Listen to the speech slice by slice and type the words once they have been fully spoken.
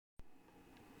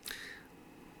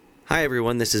Hi,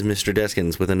 everyone. This is Mr.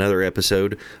 Deskins with another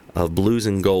episode of Blues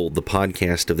and Gold, the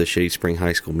podcast of the Shady Spring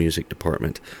High School Music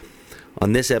Department.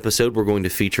 On this episode, we're going to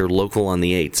feature Local on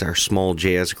the Eights, our small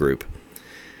jazz group.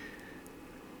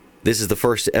 This is the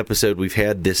first episode we've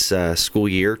had this school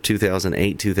year,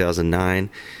 2008-2009.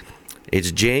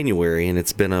 It's January, and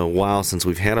it's been a while since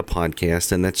we've had a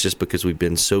podcast, and that's just because we've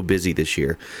been so busy this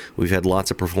year. We've had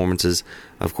lots of performances,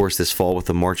 of course, this fall with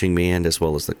the marching band as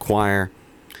well as the choir,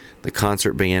 the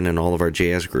concert band, and all of our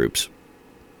jazz groups.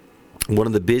 One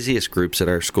of the busiest groups at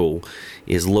our school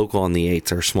is Local on the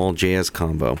Eights, our small jazz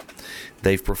combo.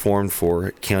 They've performed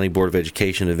for County Board of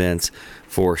Education events,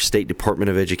 for State Department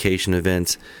of Education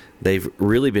events. They've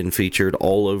really been featured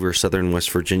all over southern West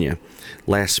Virginia.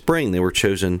 Last spring, they were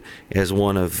chosen as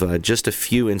one of just a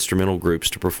few instrumental groups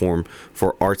to perform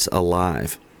for Arts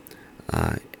Alive,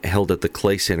 held at the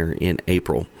Clay Center in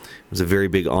April. It was a very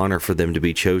big honor for them to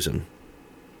be chosen.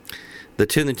 The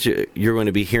tune that you're going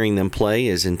to be hearing them play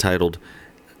is entitled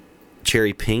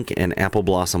Cherry Pink and Apple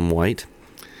Blossom White.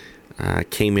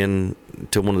 Came in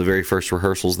to one of the very first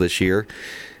rehearsals this year,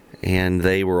 and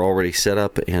they were already set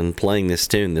up and playing this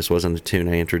tune. This wasn't a tune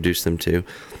I introduced them to.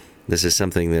 This is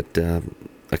something that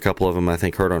a couple of them, I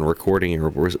think, heard on a recording or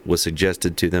was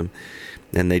suggested to them,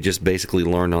 and they just basically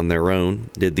learned on their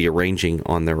own, did the arranging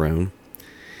on their own.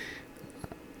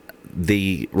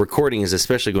 The recording is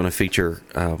especially going to feature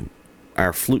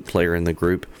our flute player in the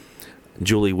group,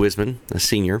 Julie Wisman, a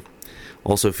senior.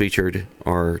 Also featured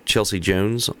are Chelsea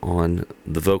Jones on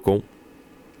the vocal,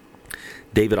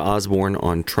 David Osborne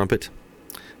on trumpet,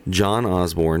 John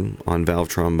Osborne on valve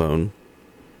trombone,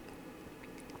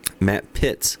 Matt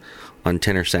Pitts on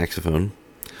tenor saxophone,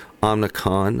 Amna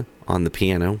Khan on the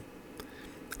piano,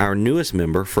 our newest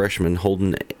member, freshman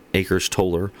Holden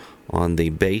Akers-Toller on the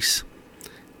bass,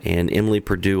 and Emily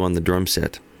Perdue on the drum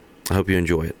set. I hope you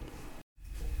enjoy it.